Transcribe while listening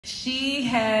She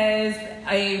has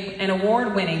an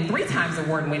award-winning, 3 times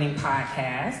award-winning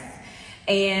podcast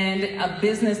and a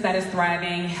business that is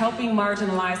thriving, helping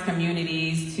marginalized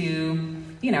communities to,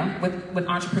 with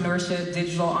entrepreneurship,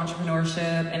 digital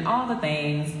entrepreneurship, and all the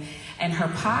things. And her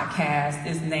podcast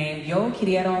is named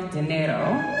Quiero,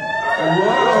 Dinero.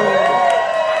 Whoa!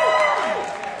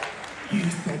 You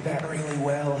said that really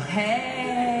well.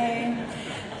 Hey!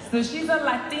 So she's a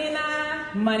Latina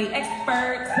money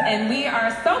expert, and we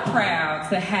are so proud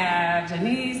to have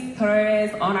Janice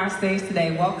Torres on our stage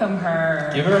today. Welcome her.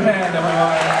 Give her a hand,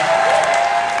 everyone.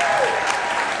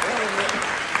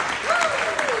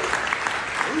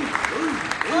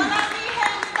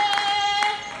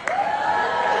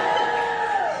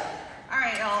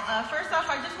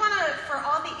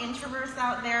 Introverts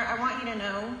out there, I want you to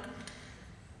know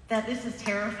that this is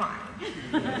terrifying.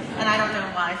 And I don't know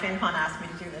why FINCON asked me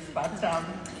to do this, but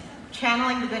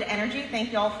channeling the good energy.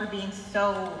 Thank you all for being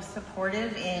so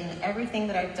supportive in everything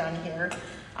that I've done here.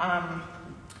 I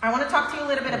want to talk to you a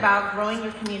little bit about growing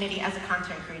your community as a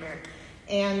content creator.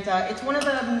 And it's one of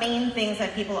the main things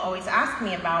that people always ask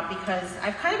me about because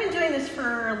I've kind of been doing this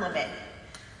for a little bit.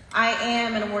 I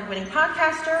am an award-winning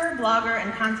podcaster, blogger,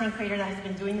 and content creator that has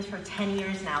been doing this for 10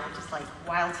 years now, which is like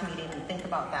wild to me to even think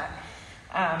about that.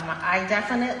 I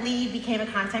definitely became a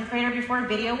content creator before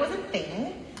video was a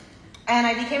thing. And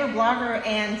I became a blogger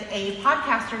and a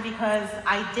podcaster because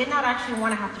I did not actually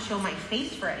want to have to show my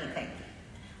face for anything.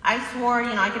 I swore,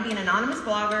 I could be an anonymous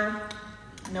blogger,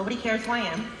 nobody cares who I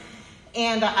am,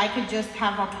 and I could just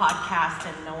have a podcast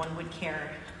and no one would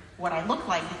care what I look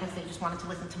like because they just wanted to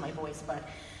listen to my voice. But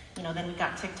then we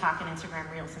got TikTok and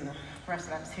Instagram Reels, and the rest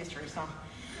of that is history.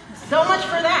 So much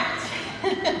for that.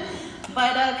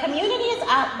 But community is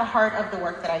at the heart of the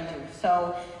work that I do.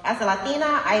 So as a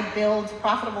Latina, I build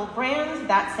profitable brands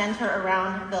that center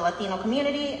around the Latino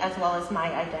community as well as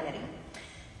my identity.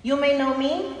 You may know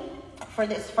me for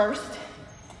this first,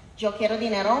 Quiero,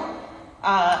 Dinero.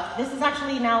 This is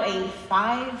actually now a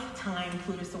 5-time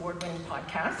Plutus Award-winning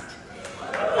podcast.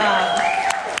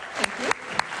 Thank you.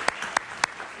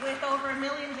 With over 1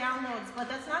 million downloads, but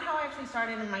that's not how I actually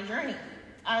started in my journey.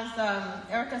 As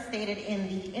Erica stated in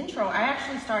the intro, I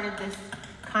actually started this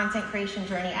content creation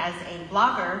journey as a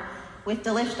blogger with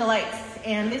Delish Delights,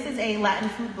 and this is a Latin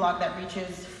food blog that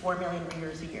reaches 4 million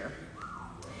readers a year.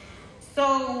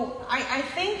 So I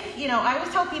think, I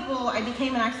always tell people I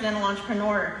became an accidental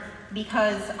entrepreneur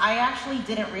because I actually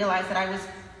didn't realize that I was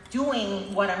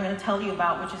doing what I'm going to tell you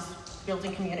about, which is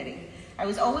building community. I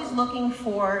was always looking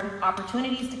for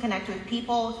opportunities to connect with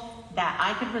people that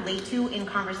I could relate to in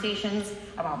conversations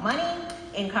about money,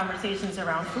 in conversations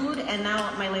around food, and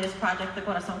now my latest project, the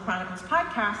Corazon Chronicles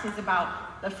podcast, is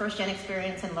about the first-gen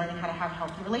experience and learning how to have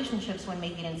healthy relationships when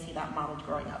maybe you didn't see that modeled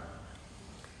growing up.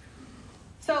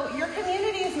 So your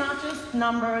community is not just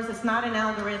numbers, it's not an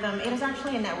algorithm, it is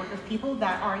actually a network of people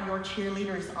that are your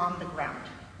cheerleaders on the ground.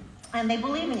 And they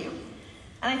believe in you.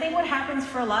 And I think what happens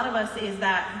for a lot of us is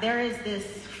that there is this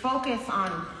focus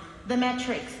on the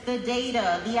metrics, the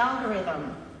data, the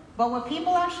algorithm. But what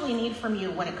people actually need from you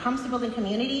when it comes to building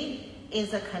community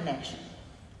is a connection.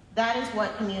 That is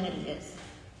what community is.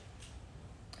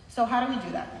 So how do we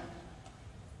do that?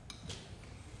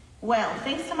 Well,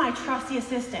 thanks to my trusty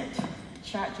assistant,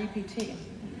 ChatGPT,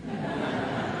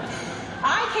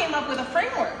 I came up with a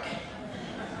framework.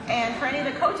 And for any of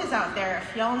the coaches out there,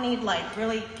 if y'all need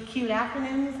really cute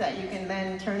acronyms that you can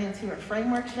then turn into a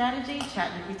framework strategy,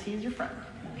 ChatGPT is your friend,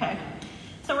 okay?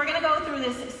 So we're gonna go through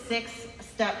this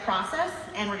 6-step process,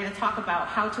 and we're gonna talk about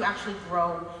how to actually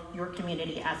grow your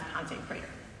community as a content creator.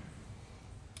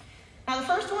 Now the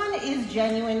first one is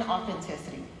genuine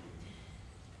authenticity.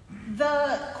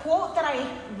 The quote that I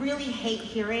really hate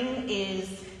hearing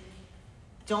is,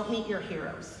 don't meet your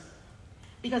heroes.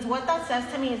 Because what that says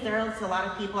to me is there's a lot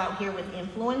of people out here with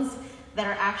influence that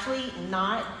are actually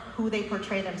not who they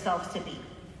portray themselves to be.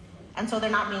 And so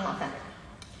they're not being authentic.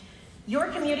 Your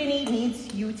community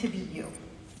needs you to be you.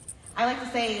 I like to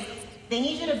say, they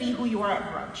need you to be who you are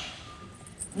at brunch.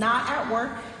 Not at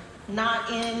work,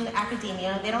 not in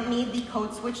academia. They don't need the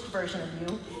code switched version of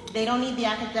you. They don't need the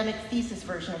academic thesis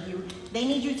version of you. They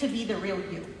need you to be the real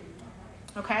you,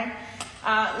 okay?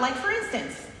 Like for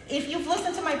instance, if you've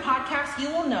listened to my podcast, you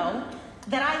will know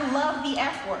that I love the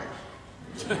F word.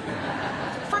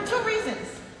 For 2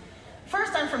 reasons.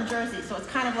 First, I'm from Jersey, so it's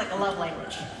kind of like a love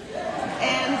language.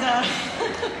 And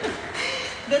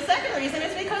the second reason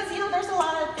is because, there's a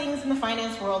lot of things in the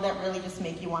finance world that really just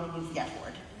make you want to use the F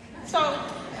word. So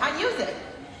I use it.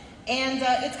 And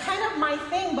it's kind of my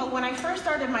thing, but when I first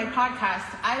started my podcast,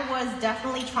 I was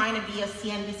definitely trying to be a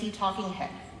CNBC talking head.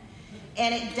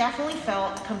 And it definitely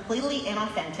felt completely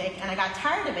inauthentic, and I got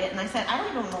tired of it, and I said, I don't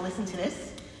even want to listen to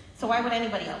this, so why would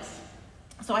anybody else?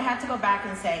 So I had to go back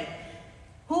and say,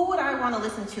 who would I want to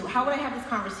listen to? How would I have this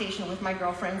conversation with my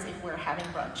girlfriends if we're having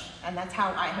brunch? And that's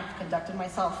how I have conducted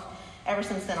myself ever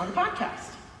since then on the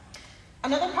podcast.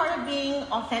 Another part of being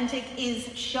authentic is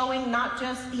showing not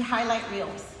just the highlight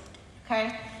reels,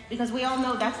 okay? Because we all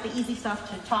know that's the easy stuff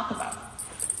to talk about.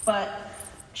 But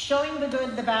showing the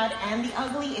good, the bad, and the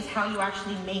ugly is how you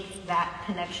actually make that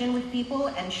connection with people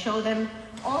and show them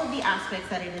all of the aspects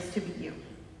that it is to be you.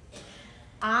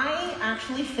 I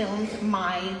actually filmed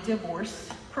my divorce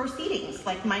proceedings,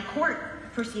 like my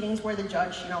court proceedings where the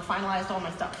judge, finalized all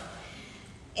my stuff.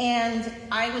 And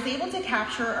I was able to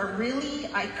capture a really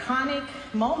iconic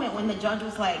moment when the judge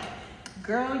was like,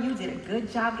 girl, you did a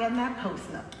good job getting that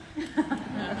post-up.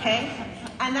 Okay?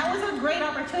 And that was a great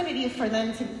opportunity for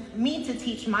me to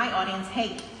teach my audience,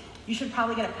 hey, you should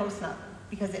probably get a post-up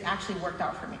because it actually worked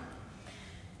out for me.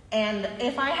 And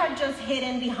if I had just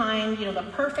hidden behind, the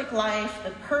perfect life,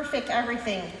 the perfect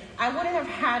everything, I wouldn't have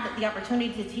had the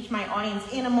opportunity to teach my audience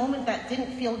in a moment that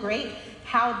didn't feel great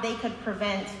how they could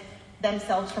prevent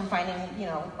themselves from finding,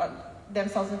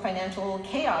 themselves in financial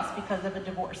chaos because of a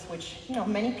divorce, which,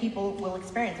 many people will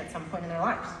experience at some point in their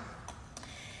lives.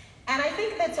 And I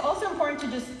think that's also important to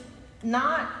just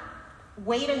not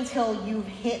wait until you've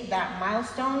hit that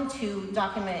milestone to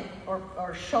document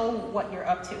or show what you're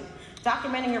up to.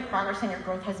 Documenting your progress and your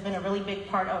growth has been a really big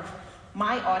part of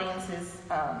my audience's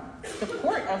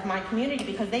support of my community,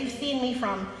 because they've seen me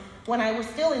from when I was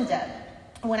still in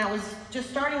debt, when I was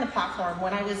just starting the platform,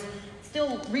 when I was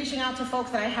still reaching out to folks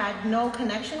that I had no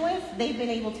connection with. They've been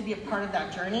able to be a part of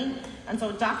that journey, and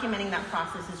so documenting that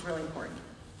process is really important.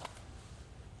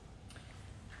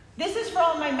 This is for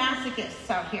all my masochists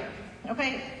out here,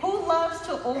 okay? Who loves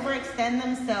to overextend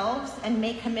themselves and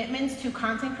make commitments to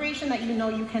content creation that you know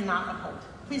you cannot uphold?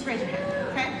 Please raise your hand,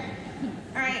 okay?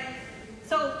 All right,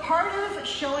 so part of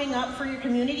showing up for your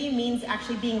community means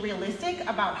actually being realistic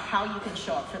about how you can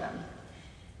show up for them.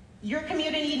 Your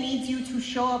community needs you to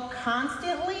show up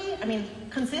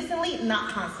consistently, not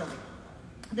constantly.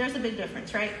 There's a big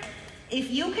difference, right?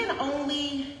 If you can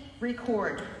only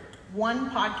record one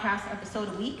podcast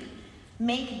episode a week,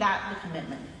 make that the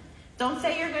commitment. Don't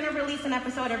say you're going to release an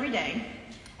episode every day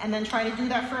and then try to do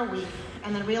that for a week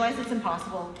and then realize it's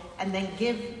impossible and then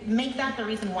make that the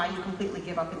reason why you completely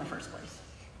give up in the first place.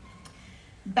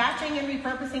 Batching and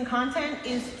repurposing content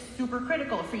is super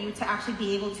critical for you to actually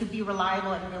be able to be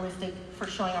reliable and realistic for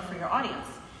showing up for your audience.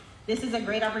 This is a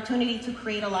great opportunity to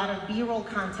create a lot of B-roll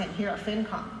content here at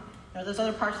FINCON. There's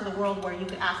other parts of the world where you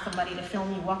could ask somebody to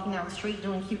film you walking down the street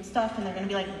doing cute stuff and they're going to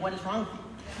be like, what is wrong with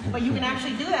you? But you can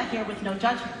actually do that here with no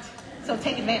judgment. So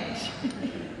take advantage.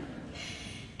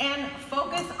 And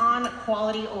focus on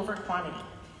quality over quantity.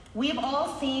 We've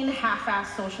all seen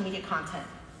half-assed social media content.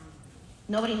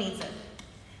 Nobody needs it.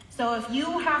 So if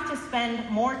you have to spend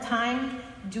more time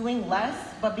doing less,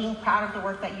 but being proud of the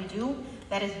work that you do,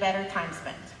 that is better time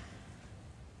spent.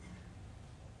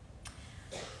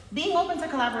 Being open to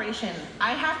collaboration.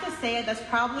 I have to say that's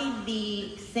probably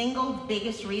the single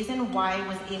biggest reason why I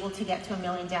was able to get to 1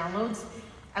 million downloads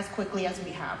as quickly as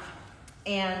we have.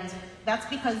 And that's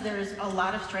because there's a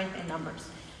lot of strength in numbers.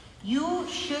 You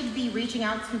should be reaching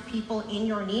out to people in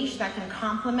your niche that can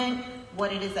complement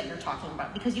what it is that you're talking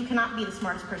about, because you cannot be the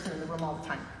smartest person in the room all the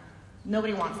time.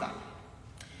 Nobody wants that.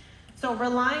 So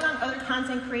relying on other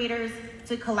content creators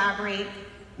to collaborate,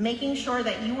 making sure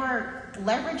that you are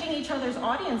leveraging each other's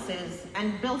audiences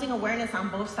and building awareness on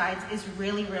both sides is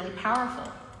really, really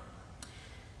powerful.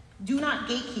 Do not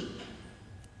gatekeep.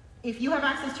 If you have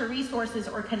access to resources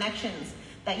or connections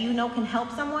that you know can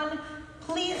help someone,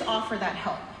 please offer that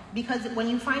help. Because when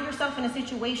you find yourself in a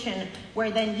situation where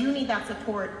then you need that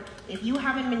support, if you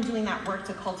haven't been doing that work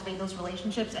to cultivate those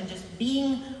relationships and just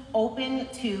being open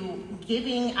to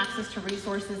giving access to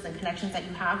resources and connections that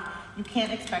you have, you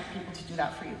can't expect people to do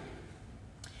that for you.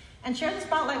 And share the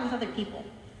spotlight with other people.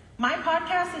 My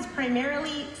podcast is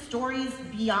primarily stories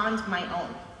beyond my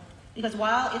own. Because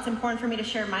while it's important for me to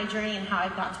share my journey and how I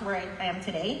got to where I am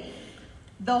today,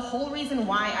 the whole reason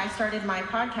why I started my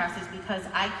podcast is because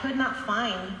I could not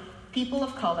find people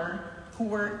of color who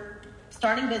were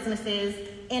starting businesses,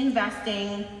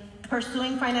 investing,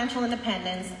 pursuing financial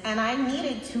independence, and I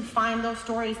needed to find those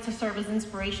stories to serve as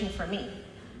inspiration for me.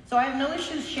 So I have no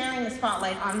issues sharing the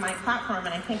spotlight on my platform,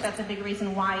 and I think that's a big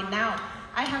reason why now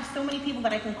I have so many people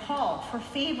that I can call for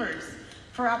favors,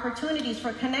 for opportunities,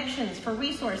 for connections, for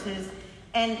resources,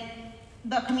 and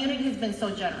the community has been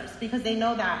so generous because they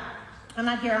know that I'm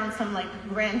not here on some like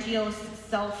grandiose,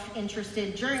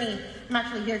 self-interested journey. I'm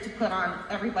actually here to put on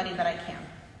everybody that I can.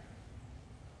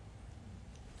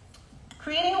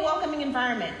 Creating a welcoming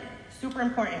environment, super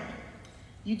important.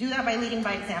 You do that by leading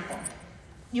by example.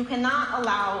 You cannot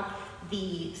allow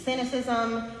the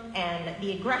cynicism and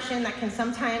the aggression that can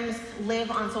sometimes live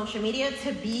on social media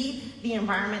to be the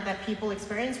environment that people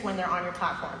experience when they're on your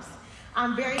platforms.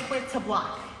 I'm very quick to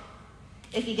block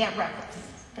if you get reckless,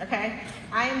 okay?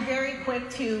 I am very quick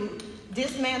to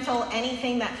dismantle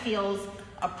anything that feels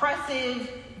oppressive,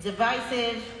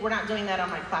 divisive. We're not doing that on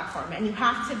my platform, and you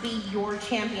have to be your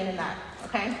champion in that,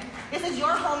 okay? This is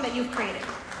your home that you've created.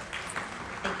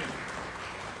 Thank you.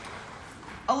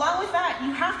 Along with that,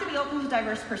 you have to be open to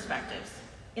diverse perspectives.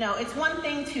 You know, it's one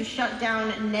thing to shut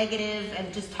down negative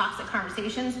and just toxic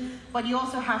conversations, but you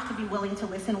also have to be willing to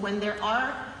listen when there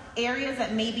are areas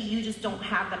that maybe you just don't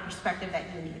have the perspective that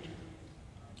you need.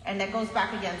 And that goes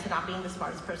back again to not being the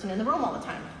smartest person in the room all the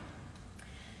time.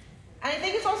 And I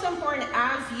think it's also important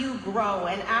as you grow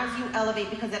and as you elevate,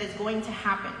 because that is going to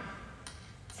happen,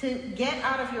 to get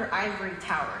out of your ivory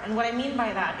tower. And what I mean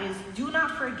by that is do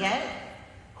not forget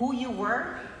who you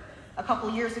were a couple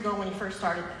years ago when you first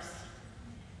started this.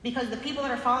 Because the people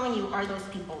that are following you are those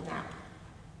people now.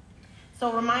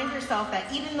 So remind yourself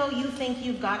that even though you think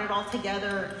you've got it all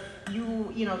together,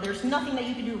 you know, there's nothing that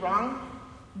you can do wrong,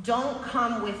 don't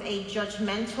come with a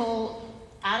judgmental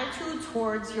attitude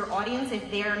towards your audience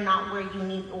if they're not where you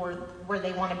need or where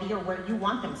they want to be or where you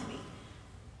want them to be.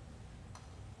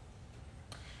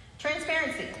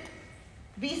 Transparency.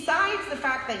 Besides the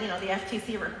fact that, you know, the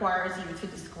FTC requires you to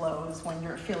disclose when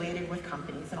you're affiliated with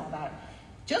companies and all that,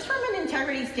 just from an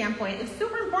integrity standpoint, it's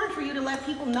super important for you to let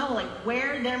people know like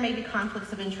where there may be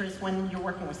conflicts of interest when you're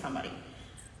working with somebody.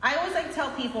 I always like to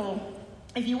tell people,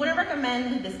 if you wouldn't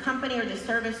recommend this company or this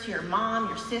service to your mom,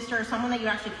 your sister, or someone that you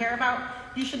actually care about,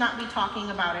 you should not be talking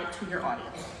about it to your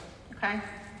audience, okay?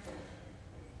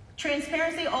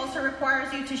 Transparency also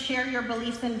requires you to share your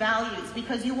beliefs and values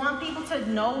because you want people to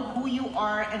know who you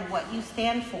are and what you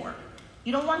stand for.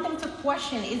 You don't want them to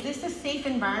question, is this a safe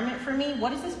environment for me?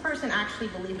 What does this person actually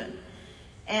believe in?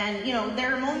 And, you know,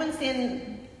 there are moments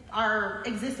in our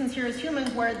existence here as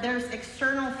humans where there's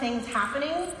external things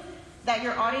happening that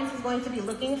your audience is going to be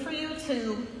looking for you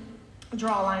to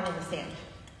draw a line in the sand.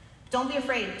 Don't be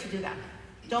afraid to do that.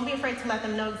 Don't be afraid to let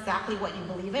them know exactly what you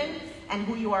believe in and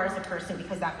who you are as a person,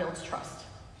 because that builds trust.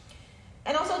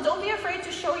 And also, don't be afraid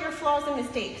to show your flaws and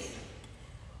mistakes.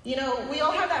 You know, we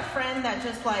all have that friend that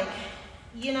just like,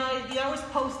 you know, you're always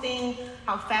posting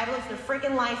how fabulous their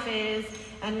freaking life is,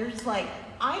 and you're just like,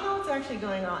 I know what's actually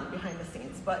going on behind the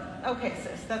scenes, but okay,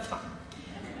 sis, that's fine.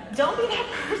 Don't be that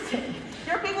person.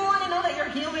 Your people want to know that you're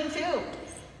human too.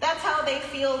 That's how they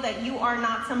feel that you are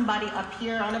not somebody up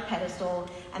here on a pedestal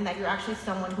and that you're actually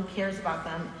someone who cares about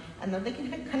them and that they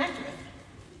can connect with.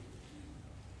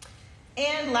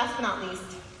 And last but not least,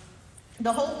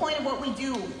 the whole point of what we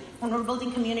do when we're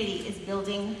building community is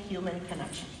building human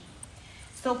connection.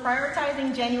 So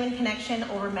prioritizing genuine connection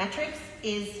over metrics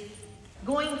is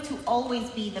going to always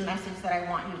be the message that I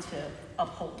want you to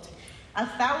uphold.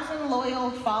 1,000 loyal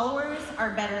followers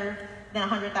are better than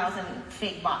 100,000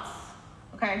 fake bots,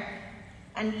 okay?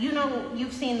 And you know,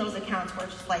 you've seen those accounts where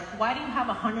it's just like, why do you have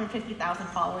 150,000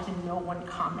 followers and no one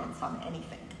comments on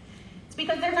anything? It's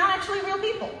because they're not actually real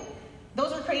people.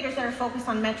 Those are creators that are focused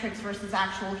on metrics versus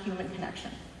actual human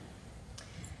connection.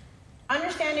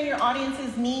 Understanding your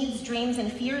audience's needs, dreams,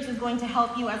 and fears is going to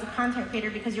help you as a content creator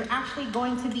because you're actually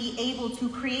going to be able to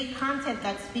create content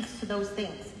that speaks to those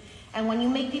things. And when you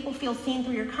make people feel seen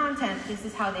through your content, this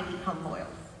is how they become loyal.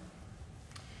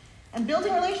 And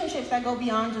building relationships that go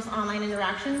beyond just online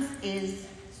interactions is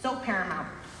so paramount.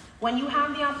 When you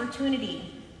have the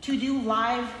opportunity to do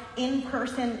live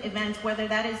in-person events, whether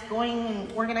that is going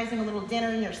and organizing a little dinner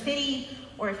in your city,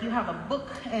 or if you have a book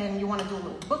and you want to do a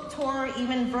little book tour,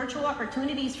 even virtual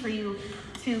opportunities for you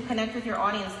to connect with your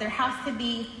audience, there has to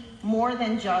be more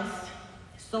than just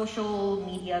social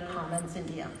media comments and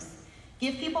DMs.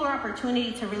 Give people an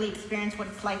opportunity to really experience what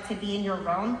it's like to be in your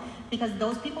realm, because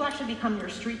those people actually become your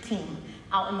street team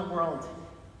out in the world,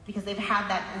 because they've had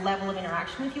that level of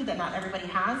interaction with you that not everybody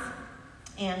has,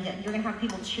 and you're going to have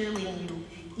people cheerleading you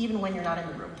even when you're not in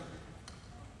the room.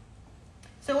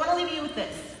 So I want to leave you with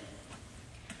this.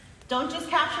 Don't just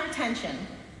capture attention,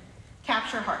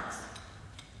 capture hearts.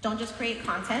 Don't just create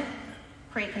content,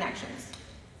 create connections.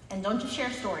 And don't just share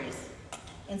stories,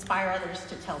 inspire others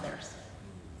to tell theirs.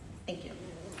 Thank you.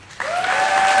 Thank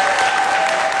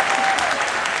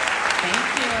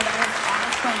you. That was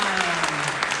awesome.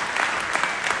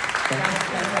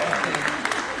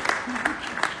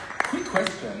 Quick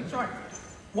question. Sure.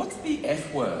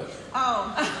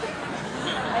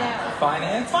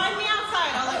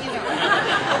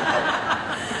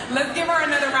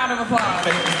 round of applause.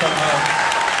 Thank you so much.